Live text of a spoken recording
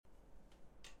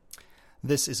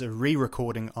This is a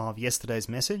re-recording of yesterday's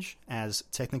message, as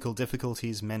technical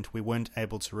difficulties meant we weren't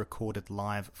able to record it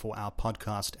live for our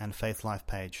podcast and Faith Life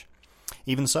page.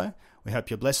 Even so, we hope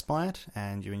you're blessed by it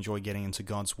and you enjoy getting into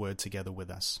God's Word together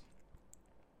with us.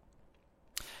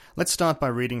 Let's start by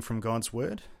reading from God's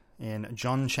Word in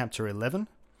John chapter 11,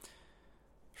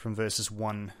 from verses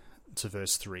 1 to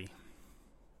verse 3.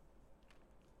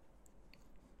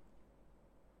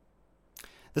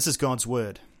 This is God's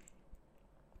Word.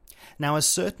 Now a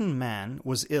certain man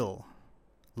was ill,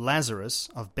 Lazarus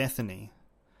of Bethany,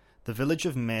 the village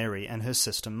of Mary and her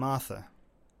sister Martha.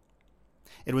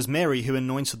 It was Mary who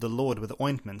anointed the Lord with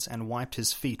ointment and wiped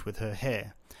his feet with her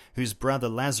hair, whose brother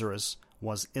Lazarus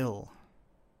was ill.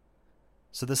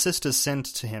 So the sisters sent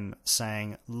to him,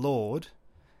 saying, Lord,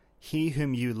 he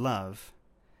whom you love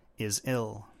is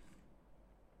ill.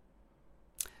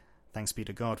 Thanks be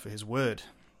to God for his word.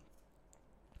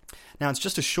 Now, it's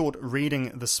just a short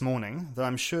reading this morning, though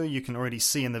I'm sure you can already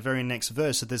see in the very next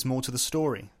verse that there's more to the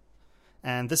story.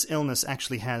 And this illness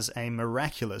actually has a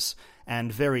miraculous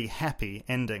and very happy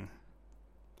ending.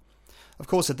 Of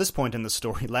course, at this point in the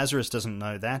story, Lazarus doesn't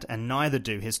know that, and neither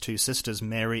do his two sisters,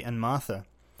 Mary and Martha.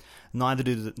 Neither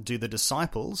do the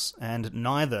disciples, and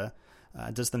neither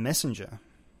does the messenger.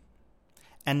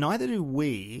 And neither do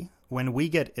we, when we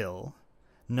get ill,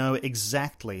 know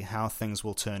exactly how things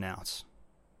will turn out.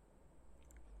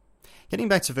 Getting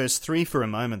back to verse 3 for a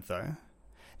moment, though,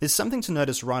 there's something to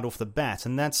notice right off the bat,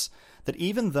 and that's that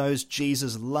even those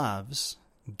Jesus loves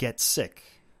get sick.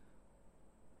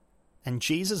 And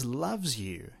Jesus loves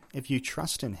you if you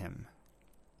trust in him.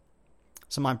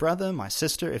 So my brother, my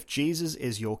sister, if Jesus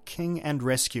is your King and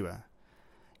rescuer,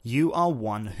 you are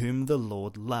one whom the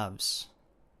Lord loves.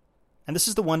 And this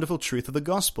is the wonderful truth of the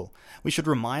gospel. We should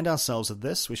remind ourselves of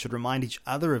this. We should remind each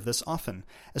other of this often,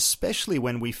 especially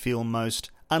when we feel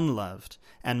most unloved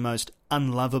and most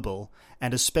unlovable,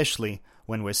 and especially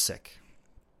when we're sick.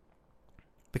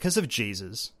 Because of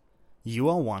Jesus, you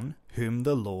are one whom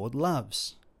the Lord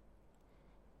loves,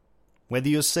 whether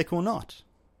you're sick or not.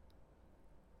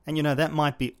 And that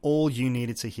might be all you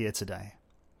needed to hear today.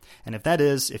 And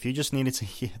if you just needed to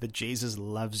hear that Jesus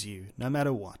loves you, no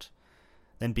matter what,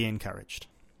 then be encouraged.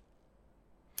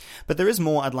 But there is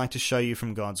more I'd like to show you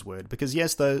from God's Word, because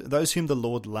yes, those whom the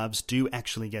Lord loves do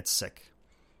actually get sick.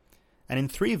 And in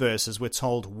 3 verses, we're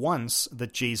told once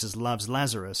that Jesus loves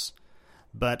Lazarus,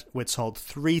 but we're told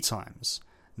 3 times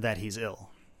that he's ill.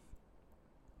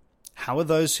 How are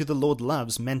those who the Lord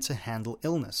loves meant to handle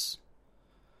illness?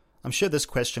 I'm sure this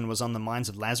question was on the minds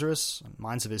of Lazarus,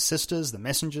 minds of his sisters, the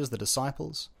messengers, the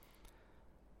disciples.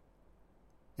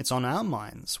 It's on our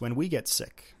minds when we get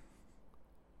sick.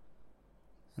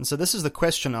 And so this is the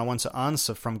question I want to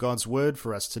answer from God's Word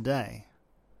for us today.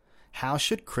 How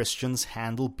should Christians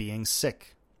handle being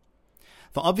sick?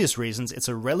 For obvious reasons, it's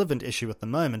a relevant issue at the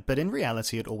moment, but in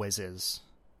reality it always is.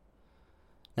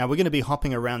 Now, we're going to be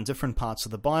hopping around different parts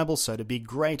of the Bible, so it'd be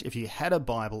great if you had a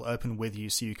Bible open with you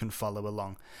so you can follow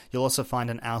along. You'll also find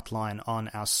an outline on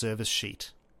our service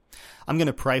sheet. I'm going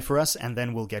to pray for us, and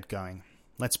then we'll get going.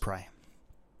 Let's pray.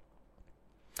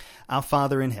 Our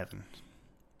Father in heaven,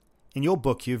 in your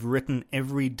book you've written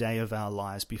every day of our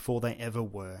lives before they ever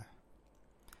were.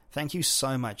 Thank you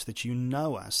so much that you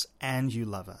know us and you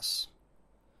love us.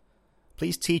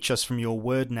 Please teach us from your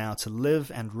word now to live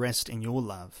and rest in your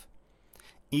love,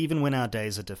 even when our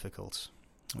days are difficult.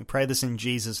 We pray this in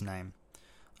Jesus' name.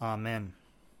 Amen.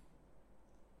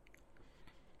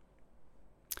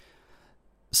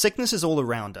 Sickness is all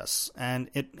around us, and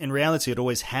in reality it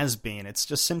always has been. It's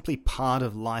just simply part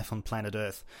of life on planet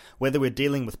Earth. Whether we're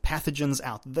dealing with pathogens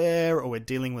out there or we're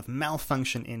dealing with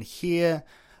malfunction in here,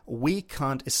 we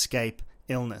can't escape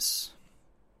illness.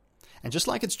 And just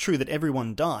like it's true that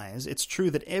everyone dies, it's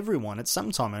true that everyone at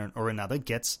some time or another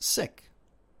gets sick.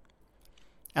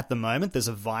 At the moment, there's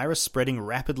a virus spreading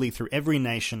rapidly through every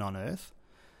nation on Earth.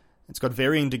 It's got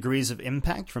varying degrees of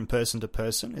impact from person to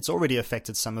person. It's already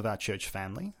affected some of our church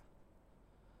family.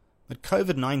 But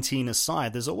COVID-19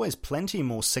 aside, there's always plenty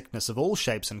more sickness of all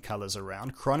shapes and colors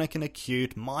around, chronic and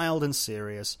acute, mild and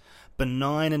serious,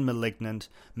 benign and malignant,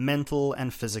 mental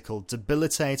and physical,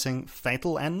 debilitating,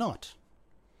 fatal and not.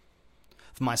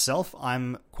 For myself,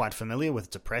 I'm quite familiar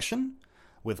with depression,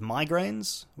 with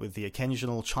migraines, with the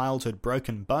occasional childhood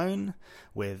broken bone,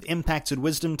 with impacted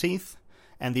wisdom teeth,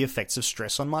 and the effects of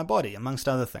stress on my body, amongst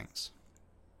other things.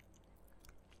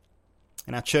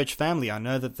 In our church family, I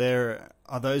know that there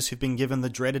are those who've been given the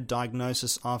dreaded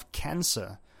diagnosis of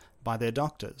cancer by their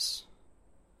doctors.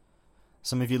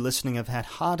 Some of you listening have had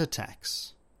heart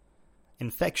attacks,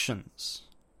 infections,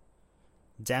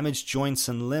 damaged joints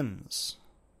and limbs,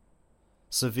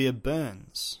 severe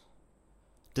burns,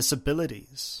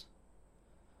 disabilities.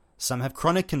 Some have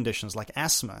chronic conditions like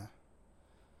asthma.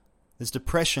 There's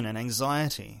depression and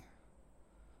anxiety.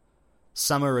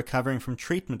 Some are recovering from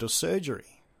treatment or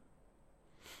surgery.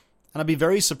 And I'd be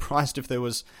very surprised if there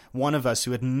was one of us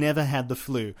who had never had the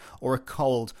flu or a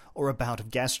cold or a bout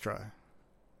of gastro.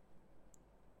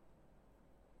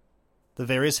 The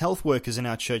various health workers in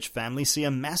our church family see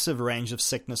a massive range of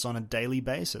sickness on a daily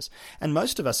basis, and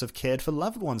most of us have cared for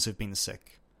loved ones who've been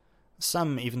sick,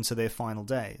 some even to their final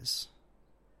days.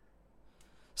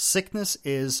 Sickness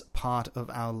is part of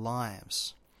our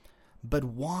lives. But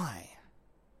why?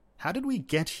 How did we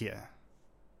get here?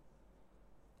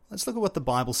 Let's look at what the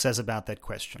Bible says about that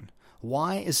question.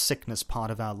 Why is sickness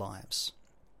part of our lives?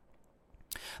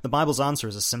 The Bible's answer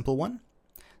is a simple one.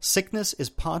 Sickness is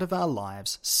part of our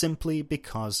lives simply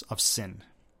because of sin.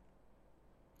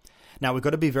 Now, we've got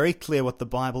to be very clear what the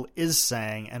Bible is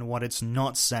saying and what it's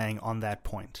not saying on that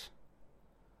point.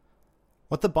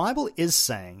 What the Bible is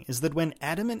saying is that when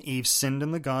Adam and Eve sinned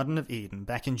in the Garden of Eden,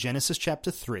 back in Genesis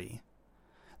chapter 3,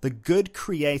 the good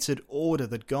created order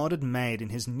that God had made in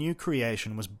his new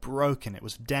creation was broken, it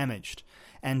was damaged,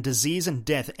 and disease and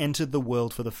death entered the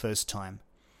world for the first time.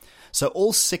 So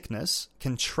all sickness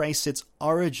can trace its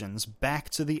origins back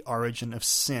to the origin of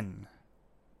sin.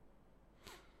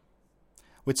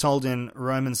 We're told in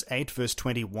Romans 8 verse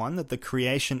 21 that the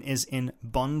creation is in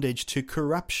bondage to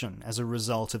corruption as a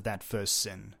result of that first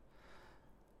sin.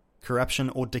 Corruption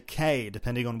or decay,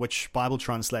 depending on which Bible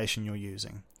translation you're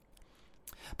using.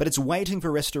 But it's waiting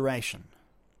for restoration.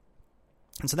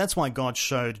 And so that's why God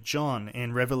showed John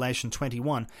in Revelation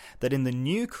 21 that in the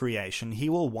new creation he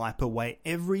will wipe away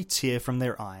every tear from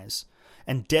their eyes,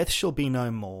 and death shall be no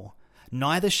more.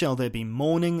 Neither shall there be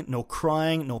mourning, nor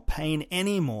crying, nor pain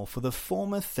any more, for the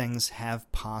former things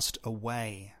have passed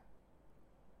away.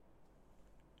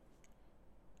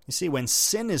 You see, when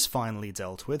sin is finally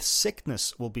dealt with,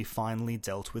 sickness will be finally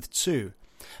dealt with too.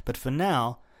 But for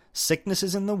now, sickness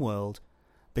is in the world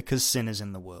because sin is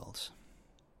in the world.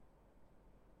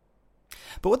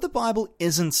 But what the Bible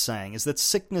isn't saying is that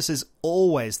sickness is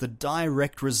always the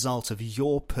direct result of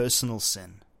your personal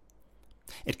sin.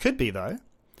 It could be, though.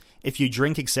 If you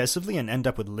drink excessively and end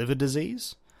up with liver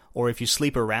disease, or if you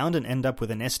sleep around and end up with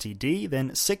an STD,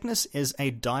 then sickness is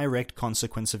a direct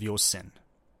consequence of your sin.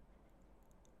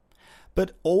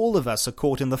 But all of us are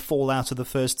caught in the fallout of the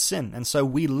first sin, and so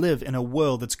we live in a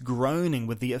world that's groaning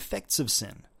with the effects of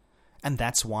sin. And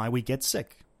that's why we get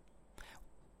sick.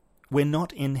 We're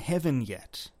not in heaven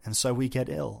yet, and so we get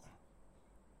ill.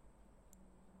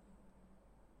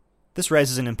 This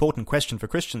raises an important question for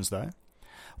Christians, though.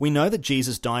 We know that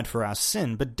Jesus died for our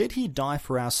sin, but did he die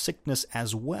for our sickness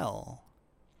as well?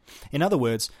 In other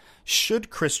words, should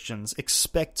Christians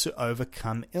expect to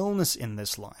overcome illness in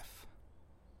this life?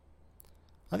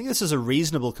 I think this is a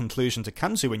reasonable conclusion to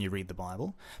come to when you read the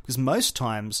Bible, because most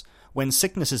times when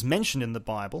sickness is mentioned in the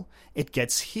Bible, it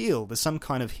gets healed. There's some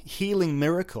kind of healing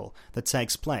miracle that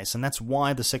takes place, and that's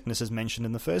why the sickness is mentioned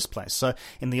in the first place. So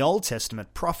in the Old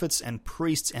Testament, prophets and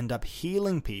priests end up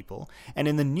healing people, and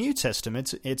in the New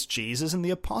Testament, it's Jesus and the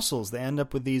apostles. They end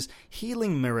up with these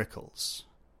healing miracles.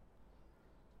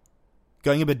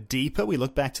 Going a bit deeper, we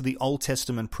look back to the Old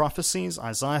Testament prophecies.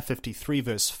 Isaiah 53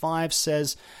 verse 5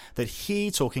 says that he,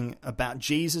 talking about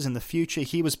Jesus in the future,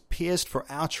 he was pierced for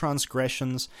our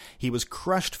transgressions, he was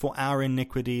crushed for our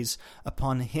iniquities,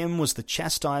 upon him was the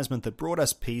chastisement that brought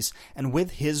us peace, and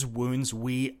with his wounds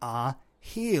we are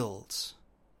healed.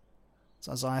 It's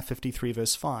Isaiah 53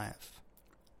 verse 5.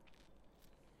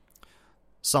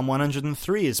 Psalm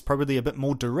 103 is probably a bit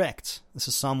more direct. This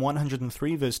is Psalm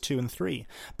 103 verse 2 and 3.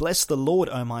 Bless the Lord,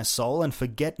 O my soul, and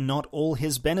forget not all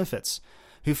his benefits,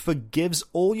 who forgives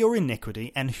all your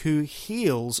iniquity and who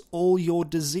heals all your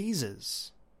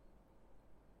diseases.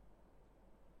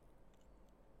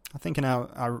 I think in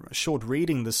our short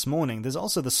reading this morning, there's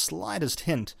also the slightest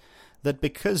hint that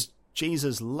because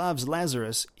Jesus loves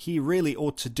Lazarus, he really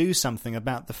ought to do something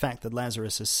about the fact that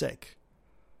Lazarus is sick.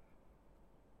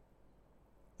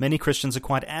 Many Christians are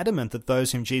quite adamant that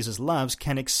those whom Jesus loves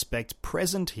can expect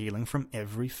present healing from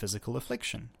every physical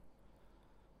affliction.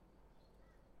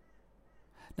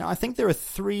 Now, I think there are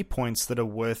 3 points that are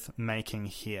worth making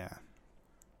here.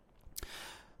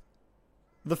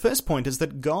 The first point is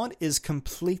that God is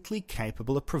completely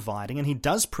capable of providing, and he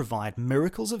does provide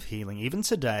miracles of healing even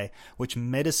today, which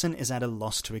medicine is at a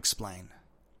loss to explain.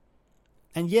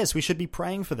 And yes, we should be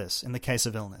praying for this in the case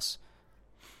of illness.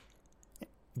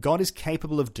 God is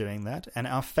capable of doing that, and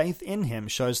our faith in him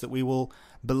shows that we will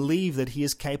believe that he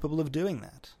is capable of doing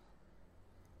that.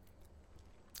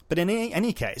 But in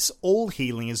any case, all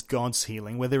healing is God's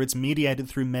healing, whether it's mediated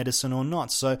through medicine or not.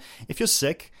 So if you're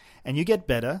sick and you get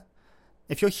better,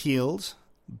 if you're healed,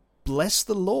 bless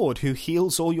the Lord who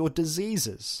heals all your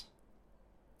diseases.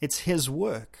 It's His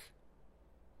work.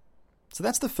 So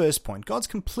that's the first point. God's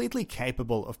completely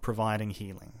capable of providing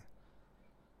healing.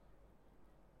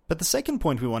 But the second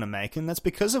point we want to make, and that's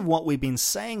because of what we've been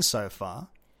saying so far,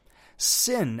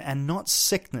 sin and not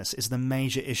sickness is the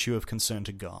major issue of concern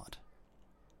to God.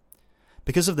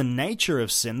 Because of the nature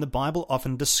of sin, the Bible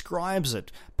often describes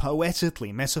it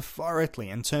poetically,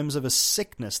 metaphorically, in terms of a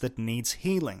sickness that needs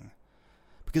healing.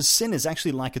 Because sin is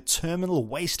actually like a terminal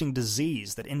wasting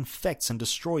disease that infects and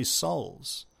destroys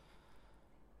souls.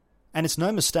 And it's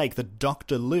no mistake that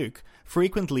Dr. Luke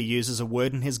frequently uses a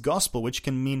word in his gospel which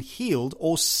can mean healed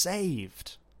or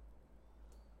saved.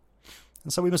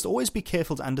 And so we must always be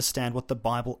careful to understand what the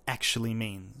Bible actually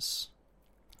means.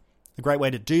 A great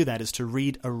way to do that is to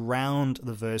read around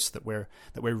the verse that we're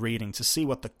reading to see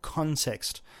what the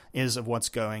context is of what's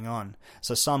going on.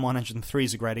 So Psalm 103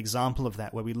 is a great example of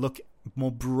that, where we look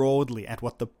more broadly at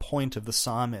what the point of the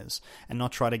psalm is and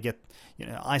not try to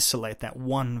isolate that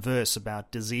one verse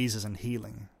about diseases and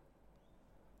healing.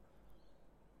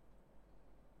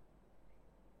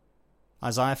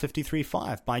 Isaiah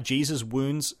 53:5, by Jesus'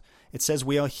 wounds, it says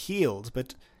we are healed,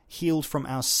 but healed from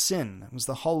our sin. It was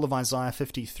the whole of Isaiah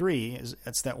 53.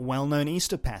 It's that well-known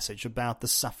Easter passage about the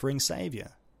suffering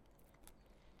Savior.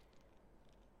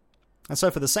 And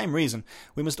so for the same reason,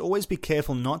 we must always be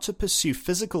careful not to pursue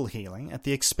physical healing at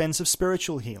the expense of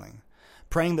spiritual healing,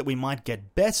 praying that we might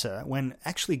get better when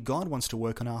actually God wants to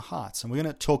work on our hearts. And we're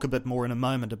going to talk a bit more in a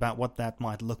moment about what that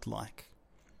might look like.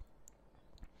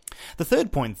 The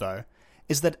third point, though,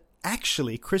 is that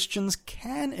actually Christians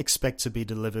can expect to be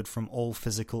delivered from all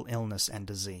physical illness and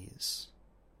disease.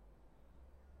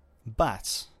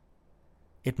 But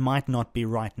it might not be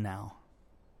right now.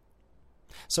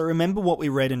 So remember what we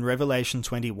read in Revelation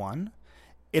 21?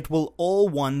 It will all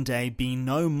one day be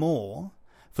no more,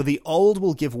 for the old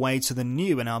will give way to the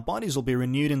new, and our bodies will be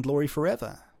renewed in glory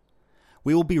forever.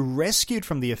 We will be rescued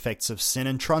from the effects of sin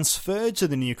and transferred to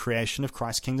the new creation of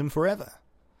Christ's kingdom forever.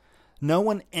 No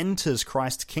one enters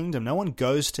Christ's kingdom. No one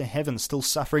goes to heaven still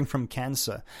suffering from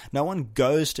cancer. No one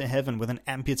goes to heaven with an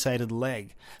amputated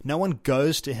leg. No one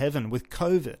goes to heaven with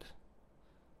COVID.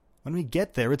 When we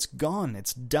get there, it's gone,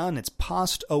 it's done, it's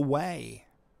passed away.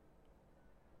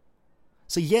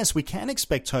 So yes, we can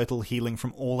expect total healing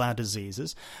from all our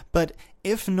diseases, but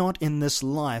if not in this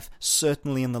life,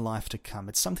 certainly in the life to come.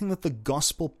 It's something that the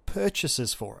gospel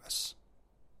purchases for us.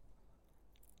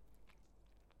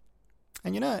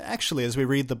 And actually, as we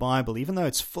read the Bible, even though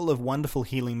it's full of wonderful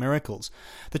healing miracles,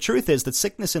 the truth is that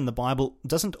sickness in the Bible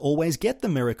doesn't always get the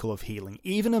miracle of healing,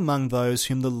 even among those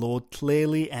whom the Lord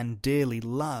clearly and dearly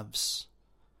loves.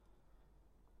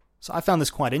 So I found this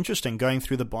quite interesting, going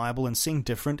through the Bible and seeing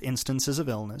different instances of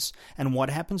illness and what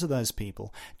happened to those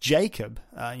people. Jacob,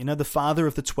 the father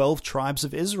of the 12 tribes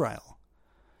of Israel,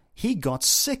 he got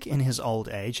sick in his old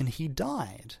age and he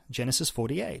died. Genesis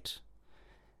 48.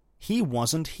 He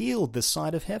wasn't healed this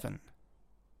side of heaven.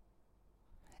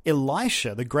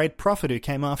 Elisha, the great prophet who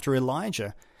came after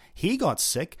Elijah, he got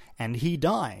sick and he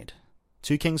died.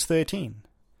 2 Kings 13.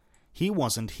 He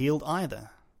wasn't healed either.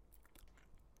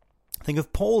 Think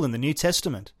of Paul in the New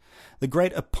Testament, the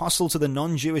great apostle to the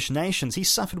non-Jewish nations. He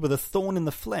suffered with a thorn in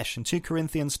the flesh in 2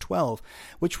 Corinthians 12,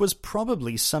 which was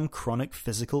probably some chronic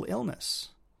physical illness.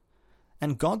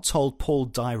 And God told Paul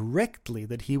directly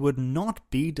that he would not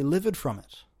be delivered from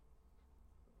it.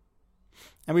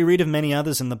 And we read of many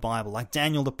others in the Bible, like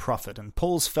Daniel the prophet, and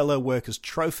Paul's fellow workers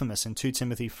Trophimus in 2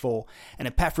 Timothy 4, and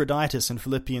Epaphroditus in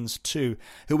Philippians 2,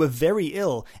 who were very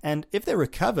ill, and if they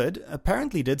recovered,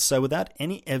 apparently did so without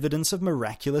any evidence of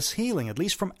miraculous healing, at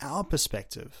least from our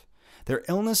perspective. Their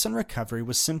illness and recovery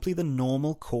was simply the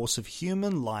normal course of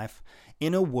human life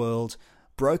in a world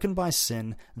broken by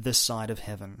sin this side of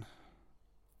heaven.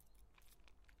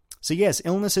 So yes,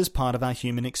 illness is part of our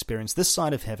human experience this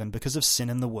side of heaven because of sin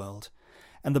in the world.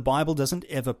 And the Bible doesn't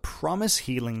ever promise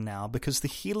healing now, because the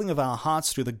healing of our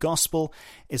hearts through the gospel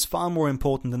is far more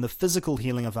important than the physical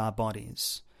healing of our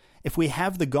bodies. If we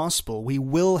have the gospel, we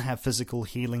will have physical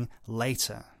healing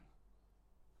later.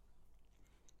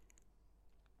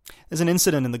 There's an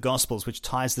incident in the Gospels which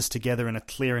ties this together in a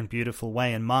clear and beautiful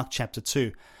way in Mark chapter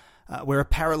 2, where a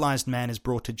paralyzed man is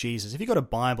brought to Jesus. If you've got a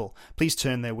Bible, please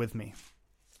turn there with me.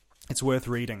 It's worth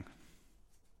reading.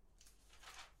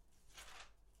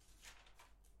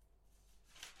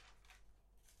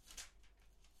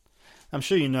 I'm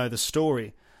sure you know the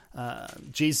story.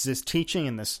 Jesus is teaching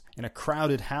in a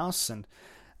crowded house, and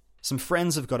Some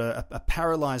friends have got a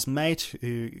paralyzed mate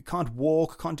who can't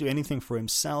walk, can't do anything for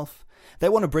himself. They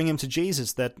want to bring him to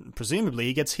Jesus, that presumably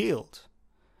he gets healed.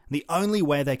 The only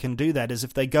way they can do that is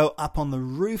if they go up on the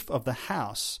roof of the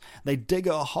house, they dig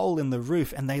a hole in the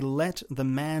roof, and they let the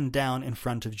man down in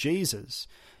front of Jesus.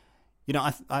 You know,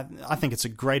 I think it's a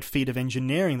great feat of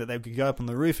engineering that they could go up on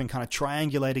the roof and kind of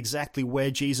triangulate exactly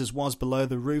where Jesus was below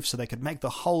the roof so they could make the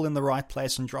hole in the right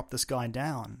place and drop this guy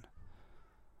down.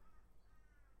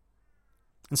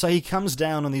 And so he comes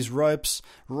down on these ropes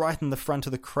right in the front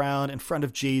of the crowd, in front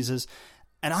of Jesus,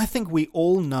 and I think we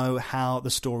all know how the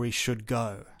story should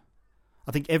go.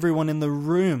 I think everyone in the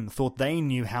room thought they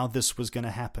knew how this was going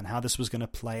to happen, how this was going to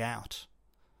play out.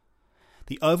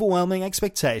 The overwhelming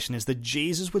expectation is that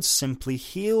Jesus would simply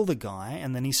heal the guy,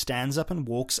 and then he stands up and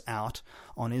walks out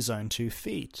on his own 2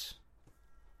 feet.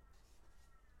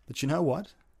 But you know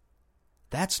what?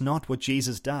 That's not what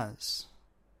Jesus does.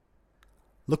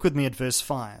 Look with me at verse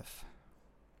 5.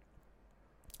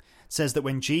 It says that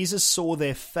when Jesus saw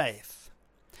their faith,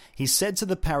 he said to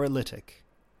the paralytic,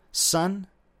 "Son,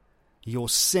 your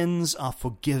sins are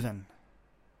forgiven."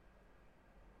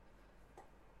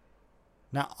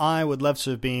 Now, I would love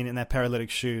to have been in that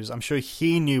paralytic's shoes. I'm sure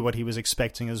he knew what he was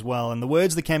expecting as well, and the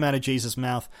words that came out of Jesus'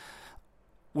 mouth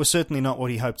were certainly not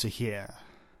what he hoped to hear.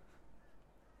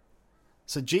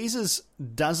 So Jesus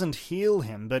doesn't heal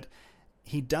him, but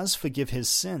he does forgive his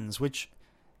sins, which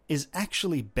is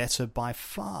actually better by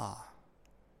far.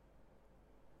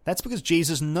 That's because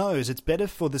Jesus knows it's better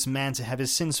for this man to have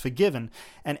his sins forgiven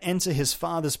and enter his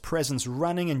Father's presence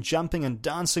running and jumping and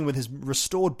dancing with his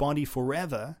restored body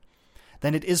forever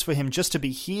than it is for him just to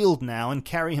be healed now and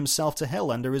carry himself to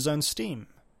hell under his own steam.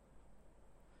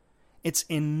 It's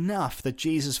enough that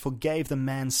Jesus forgave the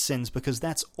man's sins because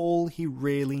that's all he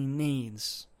really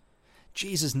needs.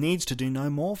 Jesus needs to do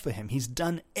no more for him. He's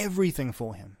done everything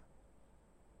for him.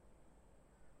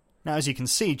 Now, as you can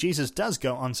see, Jesus does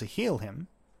go on to heal him,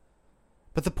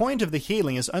 but the point of the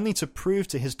healing is only to prove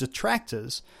to his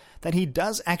detractors that he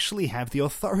does actually have the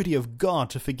authority of God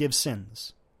to forgive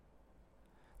sins.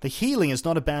 The healing is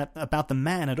not about the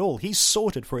man at all. He's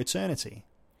sorted for eternity.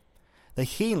 The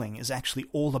healing is actually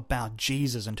all about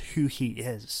Jesus and who he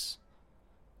is.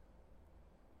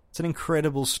 It's an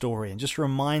incredible story and just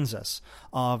reminds us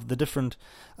of the different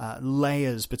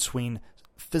layers between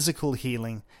physical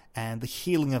healing and the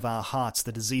healing of our hearts,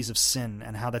 the disease of sin,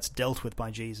 and how that's dealt with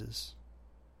by Jesus.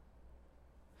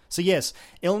 So yes,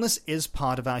 illness is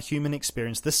part of our human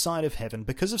experience this side of heaven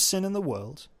because of sin in the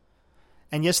world.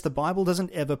 And yes, the Bible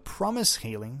doesn't ever promise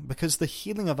healing because the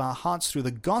healing of our hearts through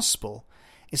the gospel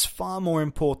is far more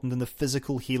important than the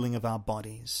physical healing of our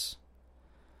bodies.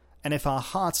 And if our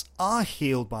hearts are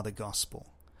healed by the gospel,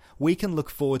 we can look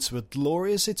forward to a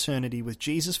glorious eternity with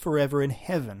Jesus forever in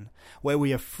heaven, where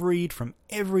we are freed from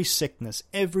every sickness,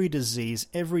 every disease,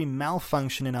 every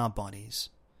malfunction in our bodies,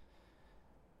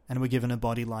 and we're given a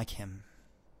body like him.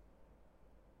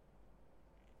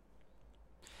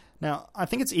 Now, I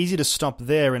think it's easy to stop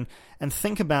there and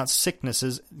think about sickness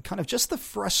as kind of just the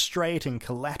frustrating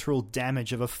collateral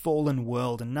damage of a fallen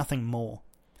world and nothing more.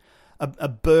 A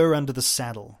burr under the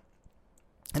saddle.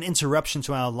 An interruption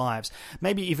to our lives,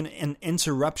 maybe even an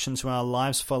interruption to our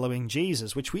lives following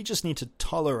Jesus, which we just need to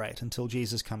tolerate until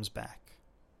Jesus comes back.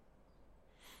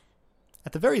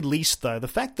 At the very least, though, the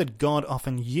fact that God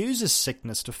often uses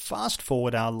sickness to fast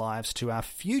forward our lives to our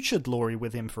future glory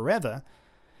with him forever,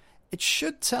 it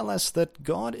should tell us that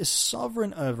God is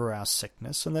sovereign over our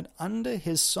sickness and that under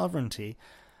his sovereignty,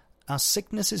 our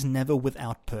sickness is never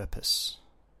without purpose.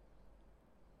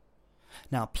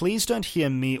 Now, please don't hear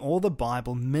me or the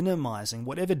Bible minimizing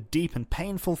whatever deep and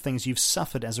painful things you've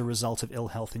suffered as a result of ill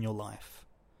health in your life.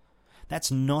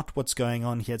 That's not what's going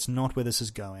on here. It's not where this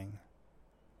is going.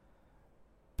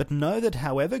 But know that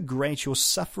however great your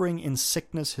suffering in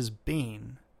sickness has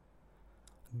been,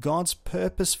 God's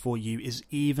purpose for you is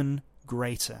even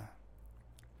greater.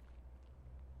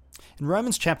 In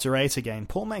Romans chapter 8 again,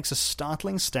 Paul makes a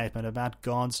startling statement about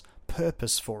God's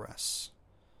purpose for us.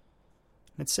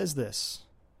 It says this,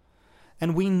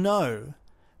 "And we know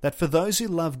that for those who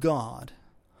love God,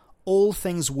 all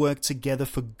things work together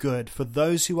for good, for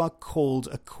those who are called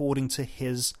according to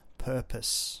his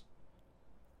purpose.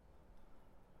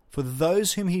 For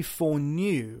those whom he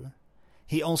foreknew,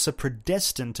 he also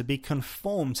predestined to be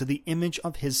conformed to the image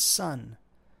of his Son,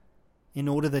 in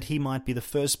order that he might be the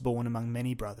firstborn among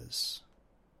many brothers."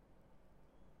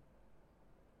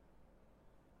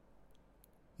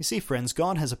 You see, friends,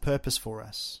 God has a purpose for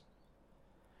us.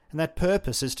 And that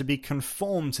purpose is to be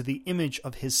conformed to the image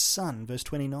of his Son, verse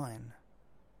 29.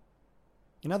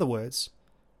 In other words,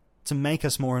 to make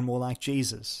us more and more like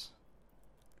Jesus.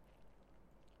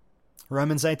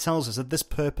 Romans 8 tells us that this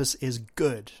purpose is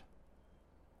good,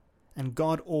 and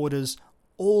God orders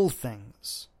all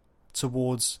things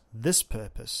towards this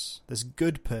purpose, this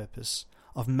good purpose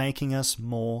of making us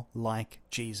more like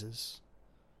Jesus.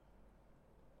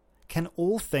 Can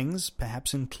all things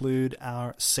perhaps include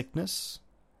our sickness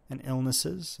and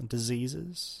illnesses and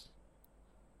diseases?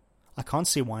 I can't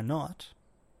see why not.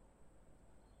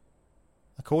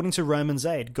 According to Romans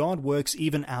 8, God works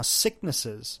even our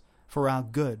sicknesses for our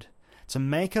good, to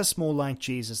make us more like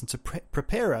Jesus and to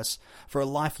prepare us for a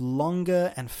life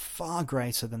longer and far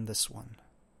greater than this one.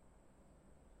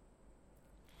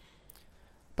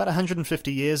 About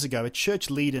 150 years ago, a church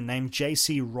leader named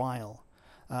J.C. Ryle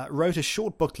wrote a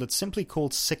short booklet simply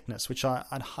called Sickness, which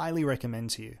I'd highly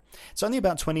recommend to you. It's only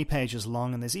about 20 pages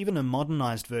long, and there's even a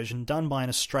modernized version done by an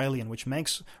Australian, which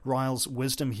makes Ryle's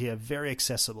wisdom here very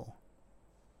accessible.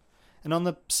 And on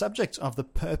the subject of the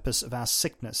purpose of our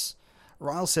sickness,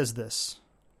 Ryle says this: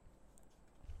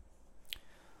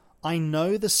 I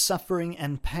know the suffering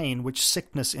and pain which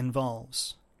sickness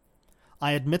involves.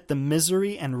 I admit the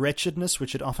misery and wretchedness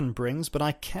which it often brings, but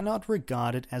I cannot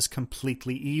regard it as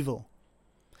completely evil.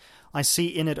 I see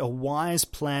in it a wise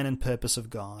plan and purpose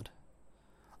of God.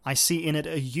 I see in it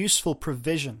a useful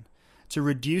provision to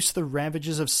reduce the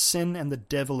ravages of sin and the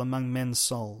devil among men's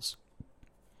souls.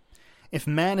 If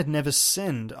man had never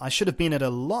sinned, I should have been at a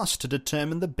loss to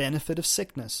determine the benefit of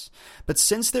sickness. But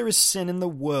since there is sin in the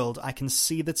world, I can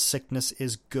see that sickness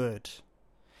is good.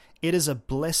 It is a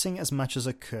blessing as much as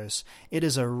a curse. It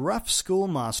is a rough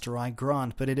schoolmaster, I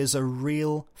grant, but it is a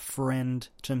real friend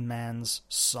to man's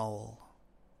soul.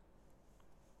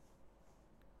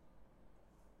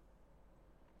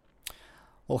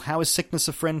 Well, how is sickness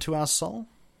a friend to our soul?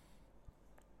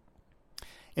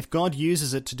 If God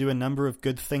uses it to do a number of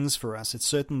good things for us, it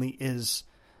certainly is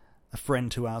a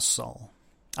friend to our soul.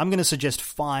 I'm going to suggest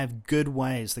 5 good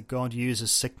ways that God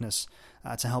uses sickness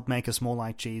to help make us more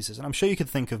like Jesus. And I'm sure you could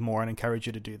think of more and encourage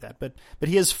you to do that. But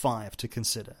here's 5 to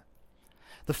consider.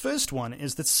 The first one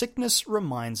is that sickness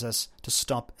reminds us to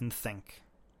stop and think.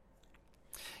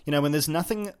 You know, when there's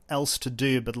nothing else to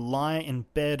do but lie in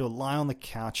bed or lie on the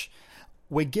couch,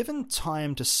 we're given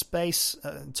time and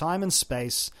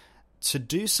space to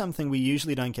do something we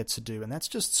usually don't get to do, and that's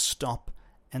just stop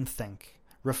and think,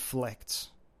 reflect.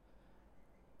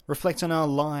 Reflect on our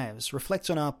lives, reflect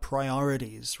on our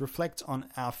priorities, reflect on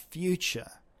our future,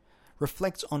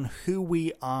 reflect on who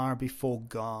we are before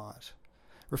God,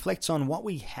 reflect on what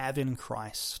we have in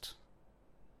Christ,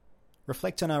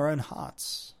 reflect on our own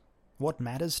hearts, what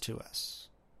matters to us.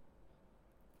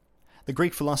 The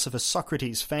Greek philosopher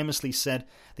Socrates famously said,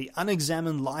 "The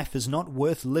unexamined life is not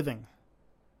worth living."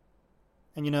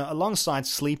 And you know, alongside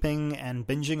sleeping and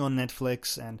binging on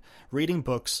Netflix and reading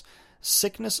books,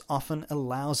 sickness often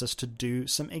allows us to do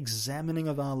some examining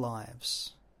of our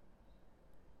lives.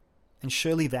 And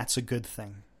surely that's a good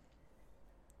thing.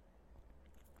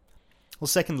 Well,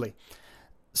 secondly,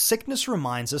 sickness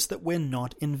reminds us that we're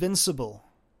not invincible.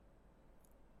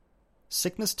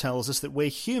 Sickness tells us that we're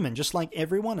human, just like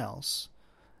everyone else,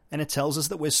 and it tells us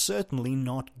that we're certainly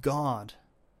not God.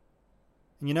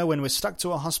 And you know, when we're stuck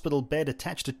to a hospital bed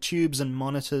attached to tubes and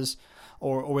monitors,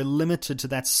 or we're limited to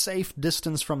that safe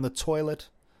distance from the toilet,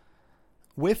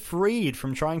 we're freed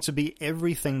from trying to be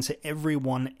everything to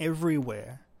everyone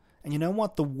everywhere. And you know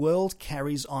what? The world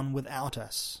carries on without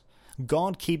us.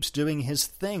 God keeps doing his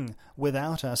thing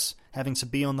without us having to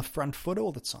be on the front foot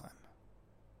all the time.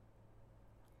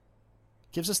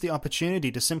 It gives us the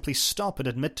opportunity to simply stop and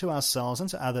admit to ourselves and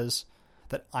to others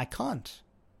that I can't.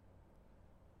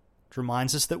 It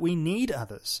reminds us that we need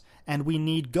others, and we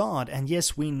need God, and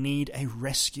yes, we need a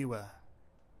rescuer.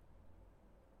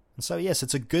 And so yes,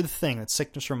 it's a good thing that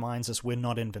sickness reminds us we're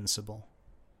not invincible.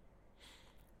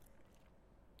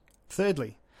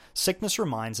 Thirdly, sickness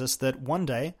reminds us that one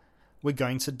day we're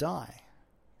going to die.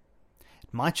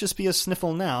 It might just be a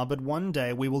sniffle now, but one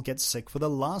day we will get sick for the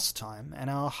last time, and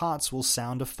our hearts will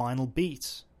sound a final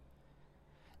beat.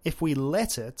 If we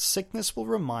let it, sickness will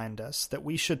remind us that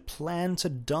we should plan to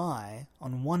die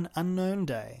on one unknown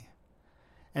day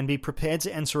and be prepared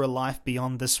to enter a life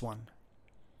beyond this one.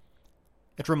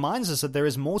 It reminds us that there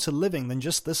is more to living than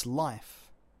just this life.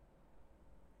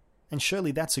 And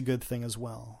surely that's a good thing as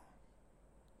well.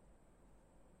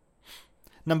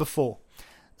 Number 4,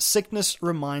 sickness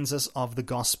reminds us of the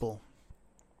gospel.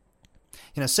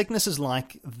 You know, sickness is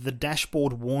like the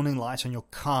dashboard warning light on your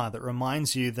car that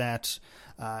reminds you that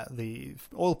the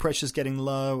oil pressure is getting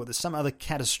low or there's some other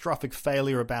catastrophic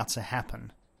failure about to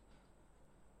happen.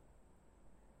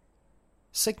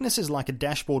 Sickness is like a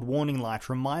dashboard warning light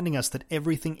reminding us that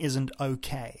everything isn't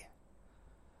okay.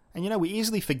 And we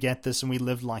easily forget this and we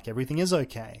live like everything is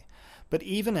okay. But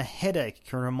even a headache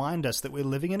can remind us that we're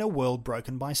living in a world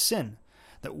broken by sin,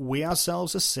 that we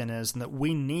ourselves are sinners and that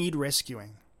we need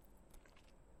rescuing.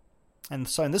 And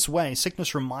so in this way,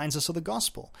 sickness reminds us of the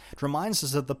gospel. It reminds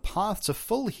us that the path to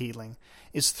full healing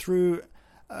is through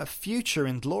a future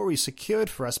in glory secured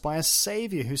for us by a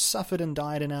Savior who suffered and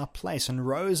died in our place and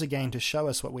rose again to show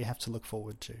us what we have to look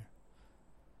forward to.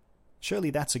 Surely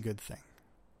that's a good thing.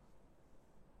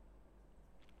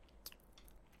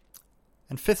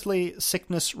 And fifthly,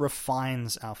 sickness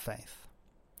refines our faith.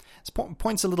 This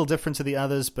point's a little different to the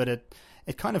others, but it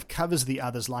kind of covers the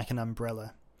others like an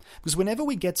umbrella. Because whenever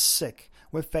we get sick,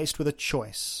 we're faced with a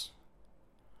choice.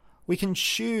 We can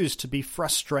choose to be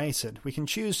frustrated. We can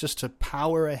choose just to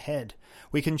power ahead.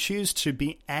 We can choose to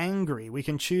be angry. We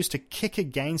can choose to kick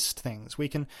against things. We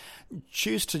can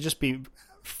choose to just be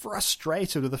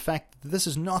frustrated with the fact that this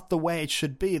is not the way it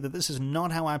should be, that this is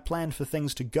not how I planned for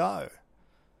things to go.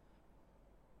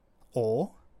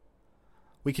 Or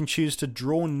we can choose to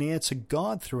draw near to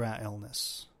God through our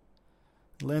illness.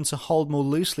 Learn to hold more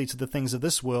loosely to the things of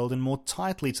this world and more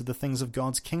tightly to the things of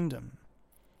God's kingdom.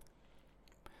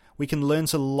 We can learn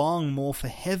to long more for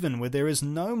heaven where there is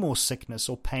no more sickness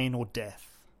or pain or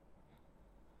death.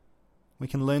 We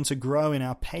can learn to grow in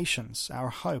our patience, our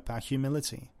hope, our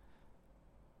humility.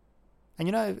 And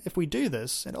if we do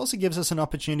this, it also gives us an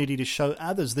opportunity to show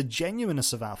others the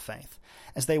genuineness of our faith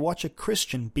as they watch a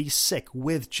Christian be sick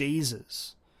with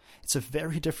Jesus. It's a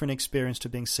very different experience to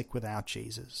being sick without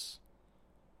Jesus.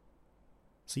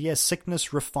 So yes,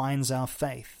 sickness refines our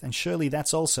faith, and surely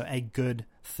that's also a good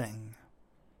thing.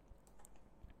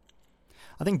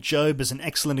 I think Job is an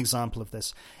excellent example of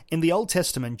this. In the Old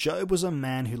Testament, Job was a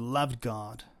man who loved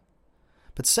God.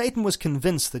 But Satan was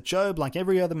convinced that Job, like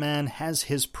every other man, has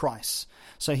his price.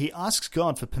 So he asks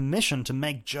God for permission to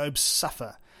make Job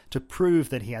suffer, to prove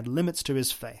that he had limits to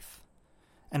his faith.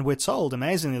 And we're told,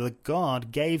 amazingly, that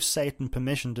God gave Satan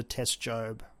permission to test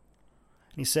Job.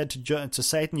 And he said to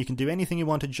Satan, you can do anything you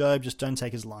want to Job, just don't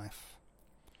take his life.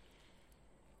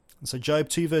 And so Job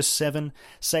 2 verse 7,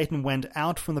 Satan went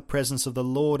out from the presence of the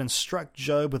Lord and struck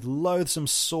Job with loathsome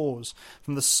sores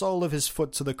from the sole of his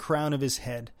foot to the crown of his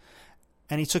head.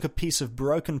 And he took a piece of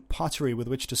broken pottery with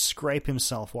which to scrape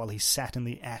himself while he sat in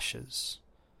the ashes.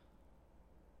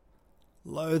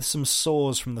 Loathsome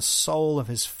sores from the sole of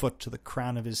his foot to the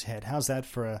crown of his head. How's that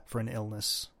for an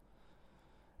illness?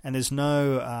 And there's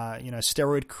no,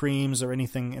 steroid creams or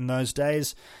anything in those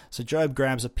days. So Job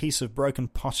grabs a piece of broken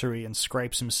pottery and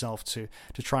scrapes himself to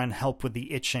try and help with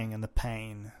the itching and the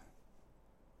pain.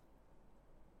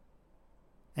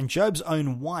 And Job's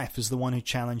own wife is the one who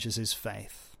challenges his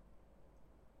faith.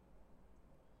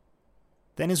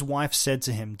 Then his wife said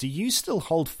to him, "Do you still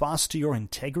hold fast to your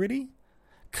integrity?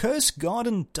 Curse God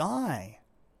and die."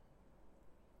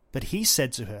 But he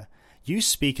said to her, "You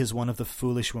speak as one of the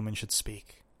foolish women should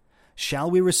speak.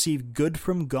 Shall we receive good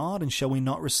from God, and shall we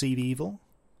not receive evil?"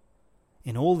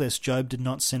 In all this, Job did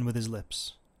not sin with his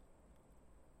lips.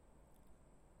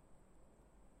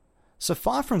 So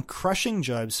far from crushing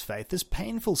Job's faith, this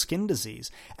painful skin disease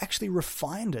actually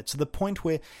refined it to the point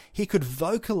where he could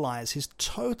vocalize his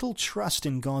total trust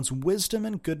in God's wisdom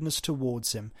and goodness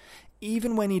towards him,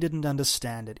 even when he didn't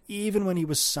understand it, even when he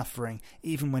was suffering,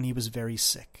 even when he was very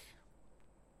sick.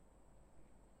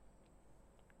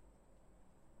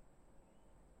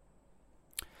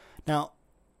 Now,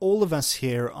 all of us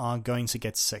here are going to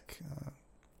get sick.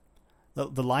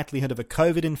 The likelihood of a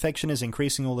COVID infection is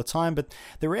increasing all the time, but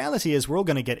the reality is we're all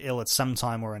going to get ill at some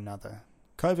time or another,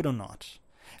 COVID or not.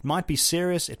 It might be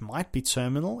serious, it might be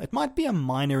terminal, it might be a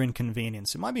minor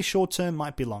inconvenience, it might be short-term,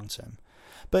 might be long-term.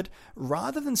 But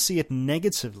rather than see it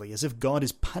negatively, as if God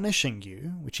is punishing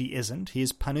you, which he isn't, he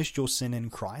has punished your sin in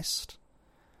Christ,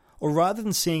 or rather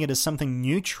than seeing it as something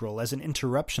neutral, as an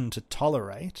interruption to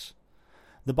tolerate,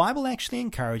 the Bible actually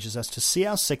encourages us to see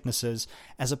our sicknesses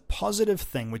as a positive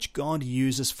thing which God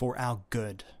uses for our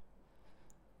good.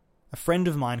 A friend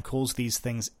of mine calls these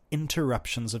things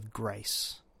interruptions of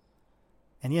grace.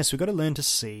 And yes, we've got to learn to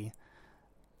see,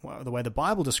 well, the way the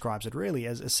Bible describes it really,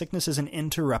 as a sickness is an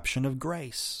interruption of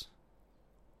grace.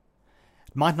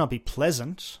 It might not be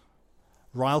pleasant.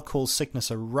 Ryle calls sickness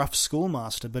a rough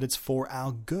schoolmaster, but it's for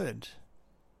our good.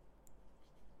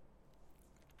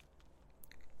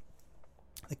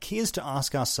 The key is to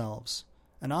ask ourselves,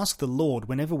 and ask the Lord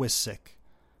whenever we're sick,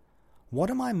 what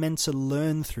am I meant to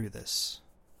learn through this?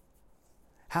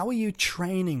 How are you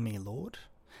training me, Lord?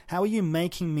 How are you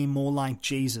making me more like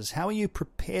Jesus? How are you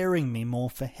preparing me more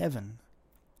for heaven?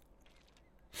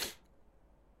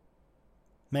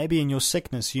 Maybe in your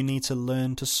sickness you need to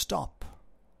learn to stop.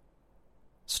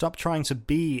 Stop trying to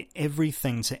be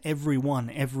everything to everyone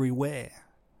everywhere.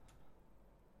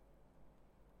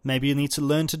 Maybe you need to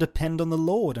learn to depend on the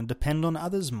Lord and depend on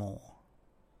others more,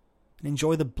 and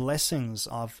enjoy the blessings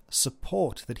of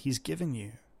support that He's given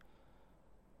you.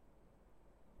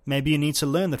 Maybe you need to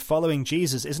learn that following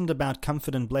Jesus isn't about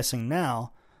comfort and blessing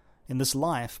now, in this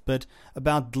life, but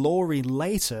about glory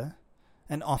later,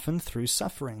 and often through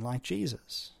suffering like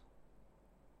Jesus.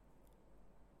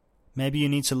 Maybe you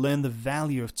need to learn the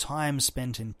value of time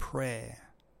spent in prayer,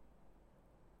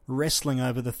 wrestling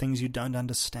over the things you don't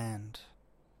understand.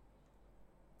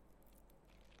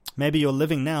 Maybe you're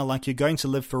living now like you're going to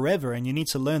live forever, and you need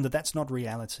to learn that that's not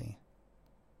reality.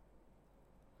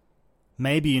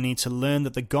 Maybe you need to learn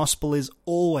that the gospel is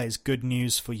always good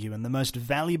news for you, and the most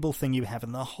valuable thing you have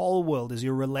in the whole world is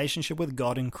your relationship with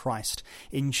God in Christ,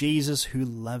 in Jesus who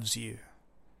loves you.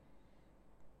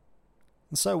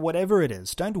 And so whatever it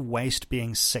is, don't waste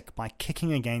being sick by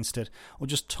kicking against it or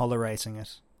just tolerating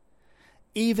it.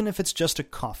 Even if it's just a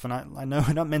cough, and I know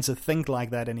we're not meant to think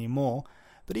like that anymore,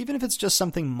 but even if it's just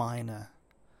something minor,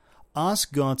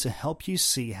 ask God to help you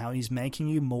see how He's making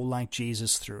you more like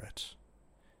Jesus through it.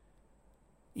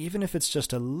 Even if it's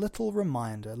just a little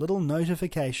reminder, a little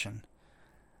notification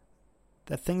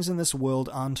that things in this world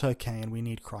aren't okay and we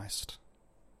need Christ.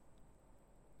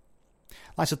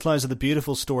 I'd like to close with a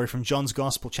beautiful story from John's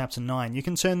Gospel, chapter 9. You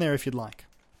can turn there if you'd like.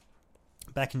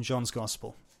 Back in John's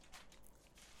Gospel.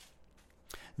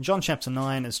 In John chapter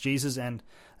 9, as Jesus and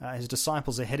his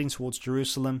disciples are heading towards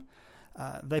Jerusalem,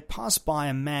 they pass by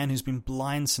a man who's been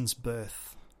blind since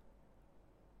birth.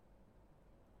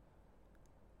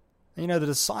 You know, the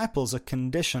disciples are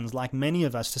conditioned, like many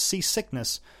of us, to see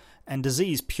sickness and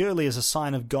disease purely as a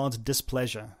sign of God's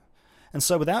displeasure. And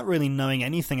so without really knowing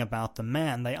anything about the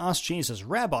man, they ask Jesus,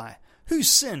 "Rabbi, who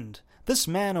sinned, this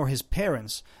man or his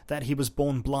parents, that he was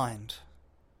born blind?"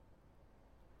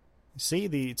 You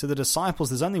see, to the disciples,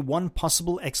 there's only one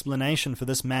possible explanation for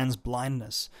this man's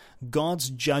blindness: God's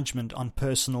judgment on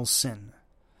personal sin.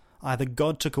 Either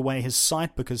God took away his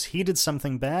sight because he did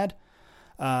something bad,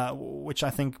 which I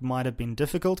think might have been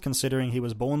difficult considering he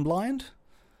was born blind,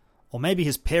 or maybe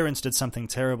his parents did something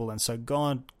terrible and so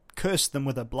God cursed them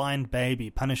with a blind baby,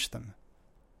 punished them.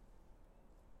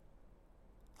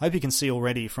 I hope you can see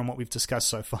already from what we've discussed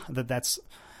so far that that's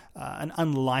an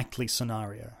unlikely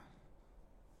scenario.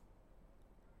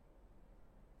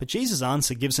 But Jesus'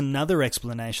 answer gives another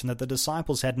explanation that the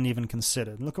disciples hadn't even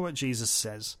considered. Look at what Jesus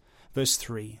says. Verse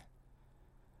 3.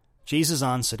 Jesus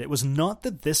answered, "It was not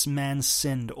that this man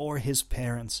sinned or his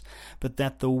parents, but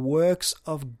that the works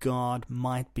of God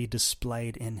might be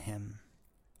displayed in him."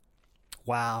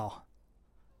 Wow.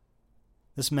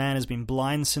 This man has been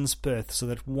blind since birth so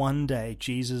that one day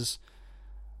Jesus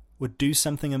would do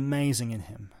something amazing in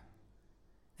him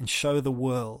and show the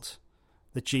world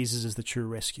that Jesus is the true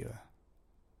rescuer.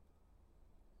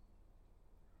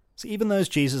 So even those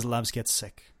Jesus loves get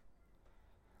sick,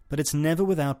 but it's never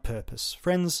without purpose.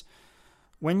 Friends,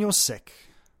 when you're sick,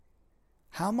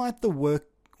 how might the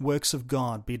works of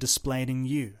God be displayed in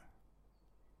you?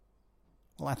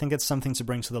 Well, I think it's something to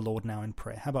bring to the Lord now in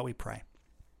prayer. How about we pray?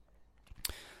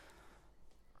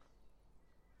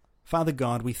 Father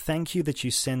God, we thank you that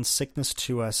you send sickness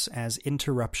to us as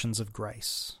interruptions of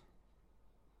grace.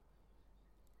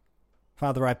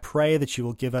 Father, I pray that you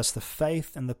will give us the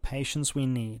faith and the patience we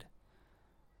need,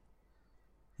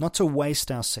 not to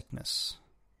waste our sickness,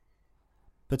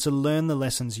 but to learn the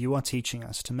lessons you are teaching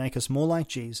us to make us more like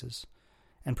Jesus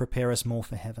and prepare us more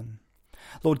for heaven.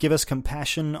 Lord, give us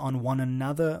compassion on one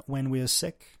another when we are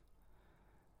sick.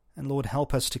 And Lord,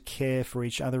 help us to care for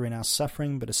each other in our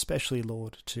suffering, but especially,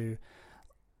 Lord, to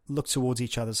look towards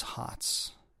each other's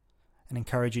hearts and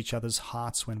encourage each other's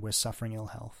hearts when we're suffering ill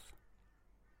health.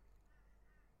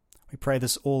 We pray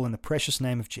this all in the precious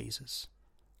name of Jesus.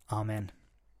 Amen.